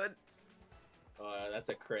some good. That's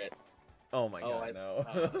a crit. Oh my god, no.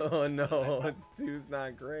 Oh no, 2's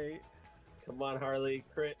not great. Come on, Harley.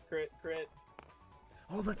 Crit, crit, crit.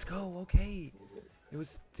 Oh, let's go. Okay. It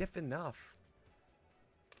was stiff enough.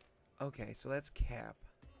 Okay, so that's Cap.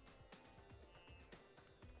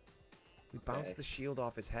 We bounced the shield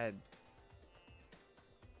off his head.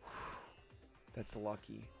 That's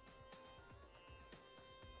lucky.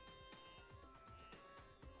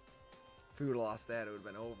 If we would have lost that, it would have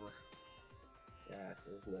been over. Yeah,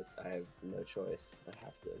 I have no choice. I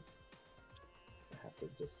have to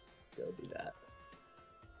just go do that.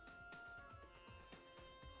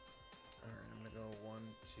 Alright, I'm gonna go 1,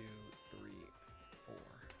 2, 3, 4.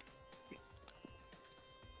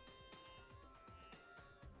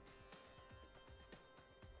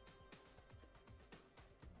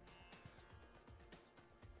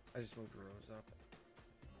 I just moved Rose up.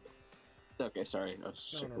 Okay, sorry. I was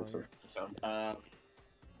checking some phone.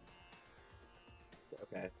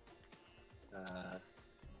 Okay.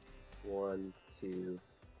 1, 2,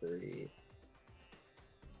 3,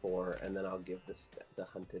 4, and then I'll give the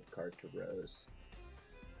hunted card to Rose.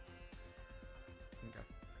 Okay.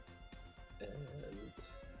 And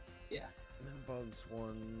yeah. And then Bugs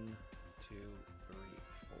 1, 2, 3,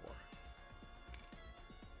 4.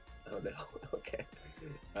 Oh no. Okay.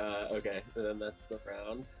 Okay. And then that's the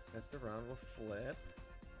round. That's the round. We'll flip.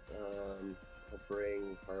 I'll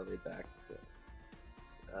bring Harley back.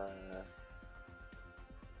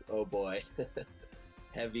 Oh boy.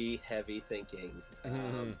 Heavy thinking.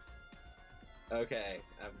 Okay,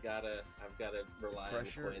 I've gotta rely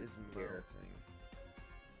Pressure on Quint is here. mounting.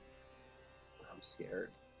 I'm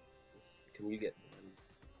scared. Can you get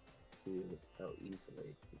 1, 2? Oh,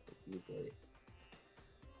 easily.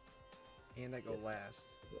 And I go last.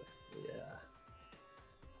 Yeah.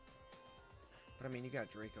 But I mean, you got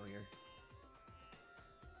Draco here.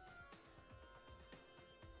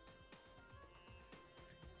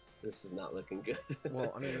 This is not looking good.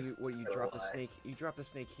 Well, I mean, you Don't drop the lie. snake. You drop the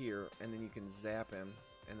snake here, and then you can zap him,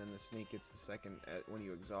 and then the snake gets the second when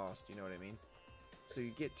you exhaust. You know what I mean? So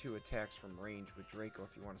you get 2 attacks from range with Draco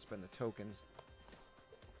if you want to spend the tokens.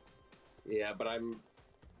 Yeah, but I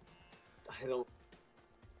don't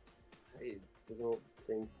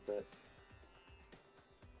think that.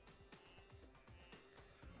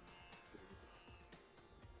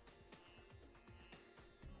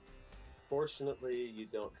 Fortunately, you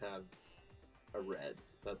don't have a red.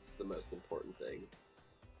 That's the most important thing.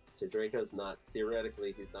 So Draco's not,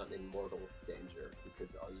 theoretically, he's not in mortal danger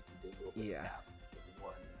because all you can do with Yeah. half is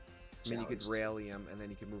 1. I mean, you could challenge. rally him, and then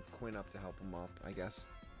you could move Quinn up to help him up, I guess.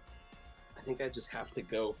 I think I just have to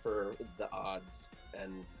go for the odds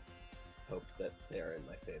and hope that they are in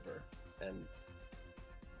my favor. And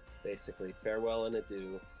basically, farewell and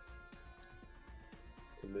adieu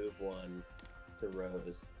to move 1 to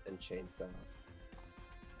Rose and Chainsaw.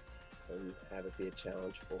 And have it be a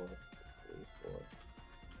challenge for 3,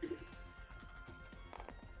 4.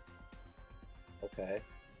 Okay.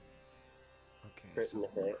 Okay, Crit so and a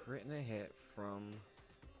hit. crit and a hit from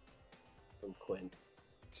From Quint.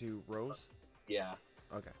 to Rose. Yeah.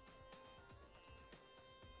 Okay.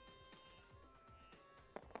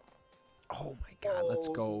 Oh my God, let's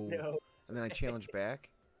go. No. And then I challenge back.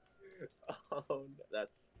 Oh, no.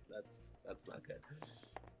 That's not good.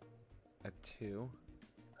 A 2.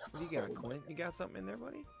 What do you got, Oh my Quint? You got something in there,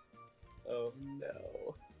 buddy? Oh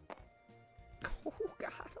no. Oh,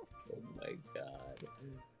 God. Oh my god.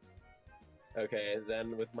 Okay,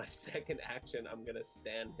 then with my second action, I'm gonna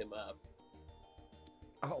stand him up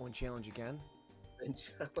Oh, and challenge again? and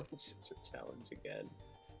challenge again.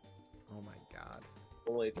 Oh my God.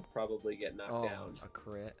 Only to probably get knocked Oh, down. a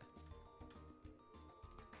crit.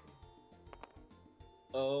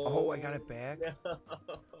 Oh, Oh, I got it back. no.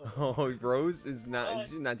 Oh, Rose is not.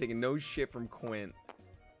 She's not taking no shit from Quint.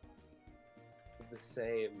 The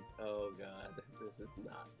same. Oh god, this is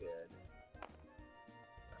not good.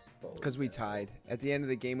 Oh, Because we no. tied. At the end of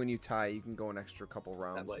the game, when you tie, you can go an extra couple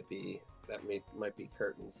rounds. That might be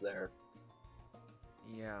curtains there.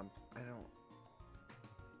 Yeah, I don't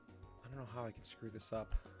know how I can screw this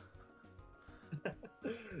up.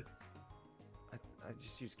 I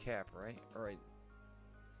just use Cap, right? All right.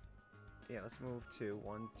 Yeah, let's move 2,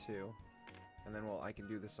 1, 2, and then I can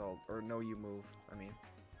do this all. Or no, you move. I mean,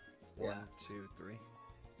 1, Yeah. 2, 3.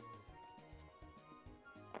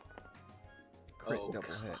 Crit Oh double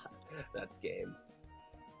god, hit. that's game.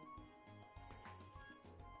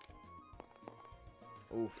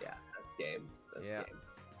 Oof. Yeah, that's game. That's Yeah. game.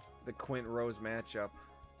 The Quint Rose matchup.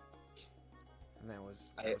 And that was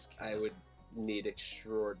I would need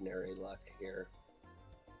extraordinary luck here.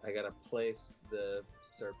 I gotta place the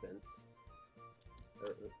serpent.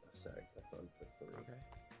 Sorry, that's on for 3. Okay.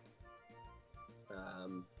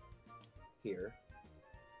 Here.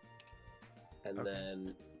 And Okay.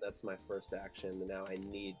 then that's my first action. And now I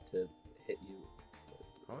need to hit you.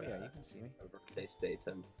 Oh yeah, you can see me. They state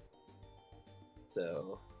him.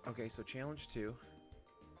 So Okay, so challenge 2.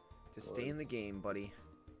 To stay in the game, buddy.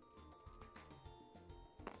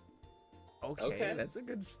 Okay, that's a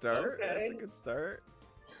good start. Okay. That's a good start.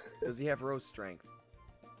 Does he have Rose strength?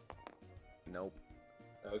 Nope.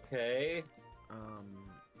 okay.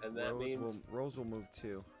 And that means Rose will move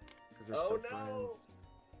too, because they're Oh, still no! friends.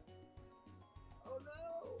 Oh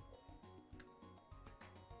no!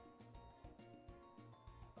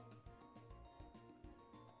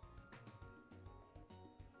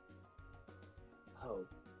 Oh,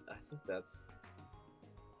 I think that's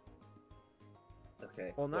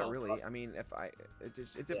okay. Well, not really. I mean,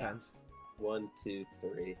 it depends. 1, 2,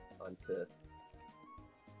 3 onto.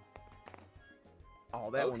 Oh,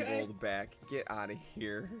 that one Okay. rolled back. Get out of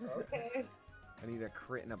here. Okay. I need a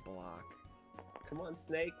crit and a block. Come on,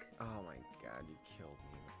 Snake. Oh my god, you killed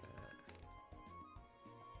me with that.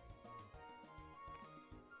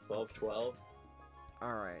 12, 12.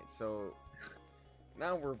 Alright, so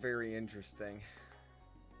now we're very interesting.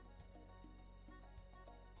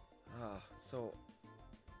 So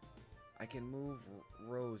I can move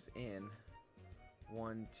Rose in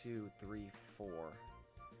 1, 2, 3, 4.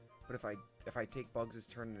 But if I take Bugs'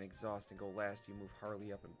 turn and exhaust and go last, you move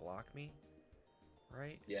Harley up and block me?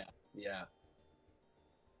 right? Yeah, yeah.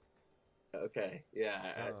 Okay, yeah,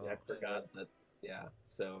 I So, forgot that. Yeah,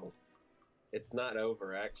 so it's not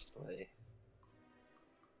over actually.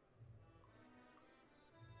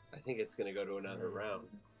 I think it's gonna go to another round.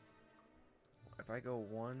 if I go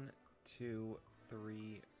 1, 2,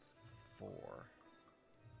 3, 4.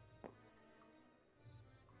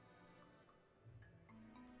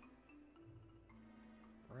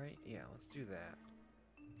 Right? Yeah, let's do that.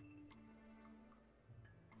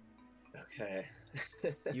 Okay.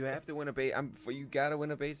 You have to win a you gotta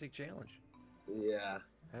win a basic challenge. Yeah.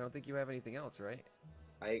 I don't think you have anything else, right?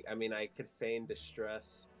 I mean, I could feign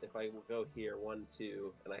distress. If I go here, 1,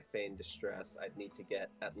 2, and I feign distress, I'd need to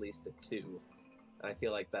get at least a 2. I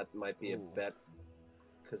feel like that might be a Ooh. bet.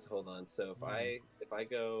 Because hold on, so if I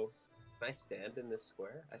go, can I stand in this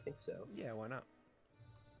square? I think so. Yeah, why not?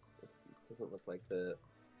 It doesn't look like the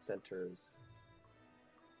center is.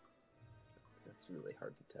 That's really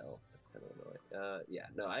hard to tell. That's kind of annoying. Yeah,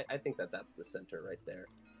 no, I think that's the center right there.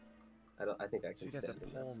 I think I So can you'd have to stand in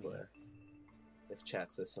pull that me. square. If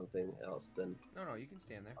chat says something else, then No, you can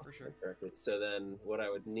stand there for sure. corrected. So then, what I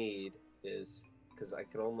would need is because I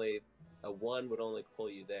could only a 1 would only pull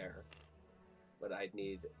you there, but I'd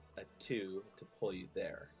need a 2 to pull you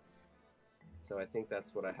there. So I think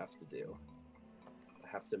that's what I have to do. I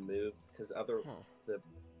have to move because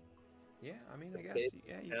Yeah, I mean, I guess.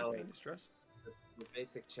 Yeah, you can feign distress. the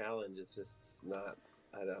basic challenge is just not.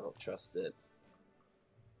 I don't trust it.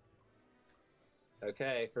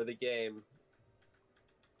 Okay, for the game,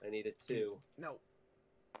 I need a 2. No.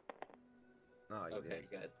 Oh, you Okay, did.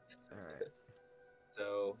 good. All right.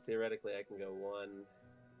 So theoretically, I can go 1,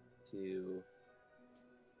 2.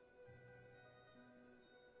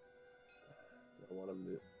 I want to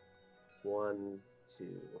move 1, 2.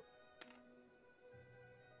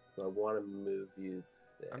 So I want to move you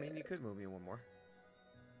there. I mean, you could move me one more.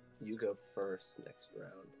 You go first next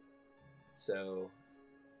round. So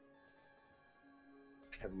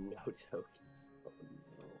I have no tokens. Oh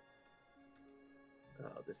no.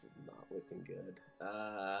 Oh, this is not looking good.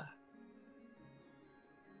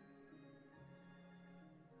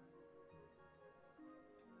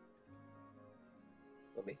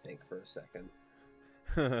 Let me think for a second.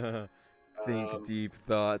 Think deep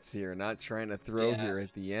thoughts here, not trying to throw here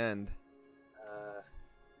at the end.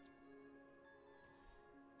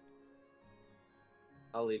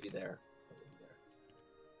 I'll leave you there.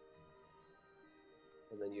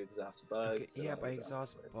 And then you exhaust bugs. Okay, yeah, I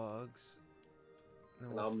exhaust bugs. No,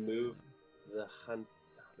 and I'll move the hunt.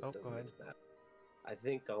 Oh, go ahead. Matter. I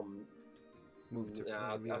think I'll move to.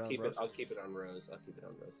 I'll keep it. I'll keep it on Rose. I'll keep it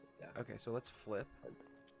on Rose. Yeah. Okay, so let's flip. Not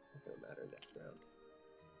gonna matter next round.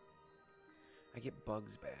 I get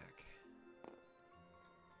bugs back.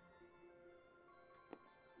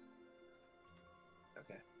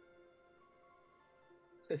 Okay.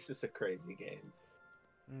 This is a crazy game.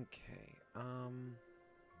 Okay.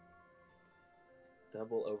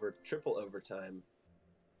 Triple overtime.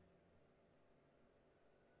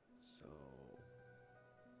 So,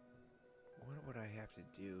 what would I have to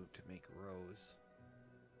do to make Rose?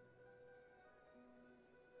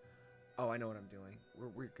 Oh, I know what I'm doing.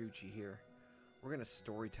 We're Gucci here. We're gonna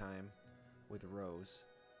story time with Rose.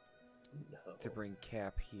 No. To bring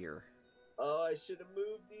Cap here. Oh, I should have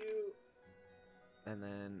moved you. And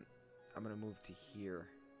then I'm gonna move to here.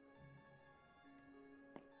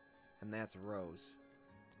 And that's Rose.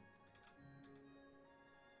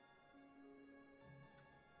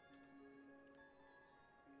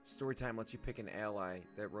 Storytime lets you pick an ally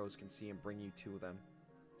that Rose can see and bring you to them.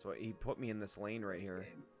 So he put me in this lane right here.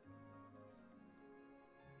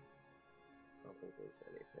 I don't think there's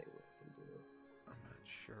anything we can do. I'm not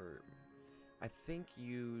sure. I think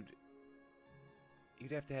you'd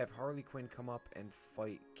have to have Harley Quinn come up and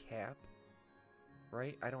fight Cap.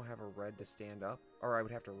 Right? I don't have a red to stand up. Or I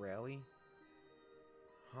would have to rally.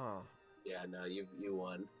 Huh. Yeah, no, you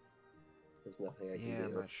won. There's nothing I can do. Yeah,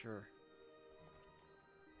 I'm not sure.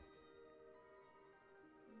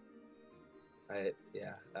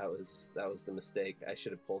 That was the mistake. I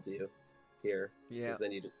should have pulled you here. Yeah.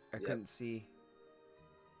 Then I couldn't see.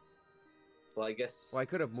 Well, I guess. Well, I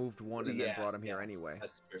could have moved one and then brought him here anyway.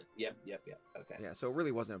 That's true. Yep. Okay. Yeah, so it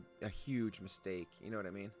really wasn't a huge mistake. You know what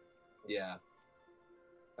I mean? Yeah.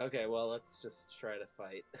 Okay, well, let's just try to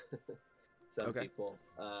fight some people.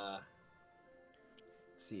 Let's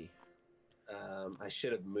see. I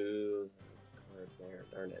should have moved there.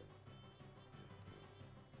 Darn it.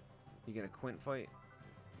 You gonna Quint fight?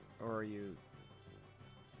 Or are you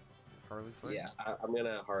Harley fight? Yeah, I'm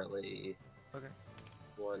gonna Harley. Okay.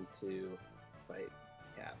 1, 2, fight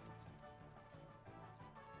Cap.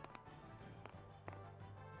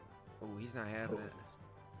 Oh, he's not having it.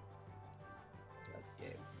 That's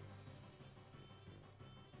game.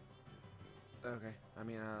 Okay. I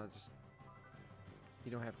mean, just...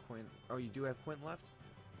 You don't have Quint. Oh, you do have Quint left?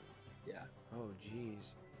 Yeah. Oh,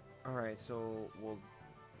 jeez. Alright, so we'll...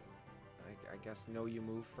 I guess know you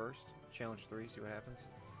move first. Challenge 3, see what happens.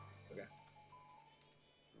 Okay.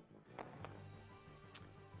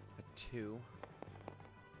 A 2.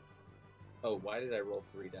 Oh, why did I roll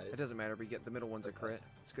 3 dice? It doesn't matter, but you get the middle one's a crit.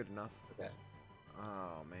 It's good enough. Okay.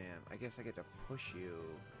 Oh, man. I guess I get to push you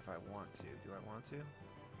if I want to. Do I want to?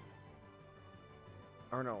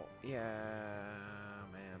 Or no. Yeah,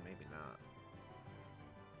 man, maybe not.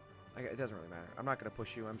 It doesn't really matter. I'm not going to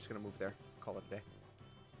push you. I'm just going to move there. Call it a day.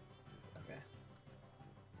 Okay.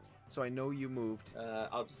 So I know you moved,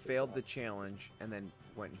 I'll just failed the exhaust. challenge, and then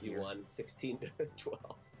went here. You won 16 to 12.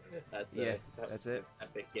 That's Yeah, that's that's it. An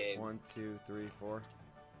epic game. 1, 2, 3, 4.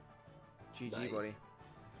 GG, Nice. buddy.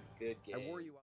 Good game. I wore you out.